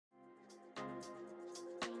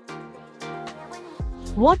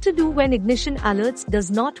What to do when ignition alerts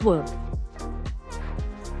does not work?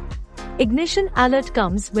 Ignition alert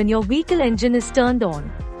comes when your vehicle engine is turned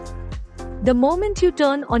on. The moment you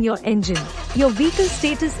turn on your engine, your vehicle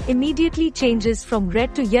status immediately changes from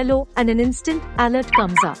red to yellow and an instant alert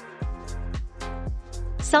comes up.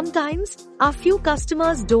 Sometimes, a few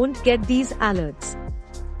customers don't get these alerts.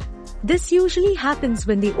 This usually happens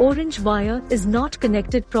when the orange wire is not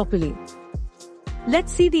connected properly.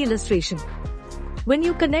 Let's see the illustration. When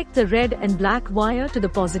you connect the red and black wire to the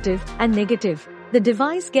positive and negative, the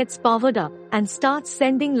device gets powered up and starts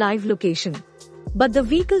sending live location. But the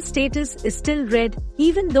vehicle status is still red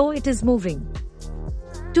even though it is moving.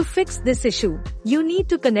 To fix this issue, you need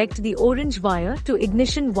to connect the orange wire to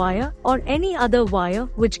ignition wire or any other wire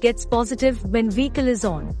which gets positive when vehicle is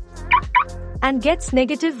on and gets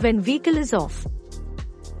negative when vehicle is off.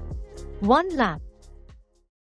 1 lap.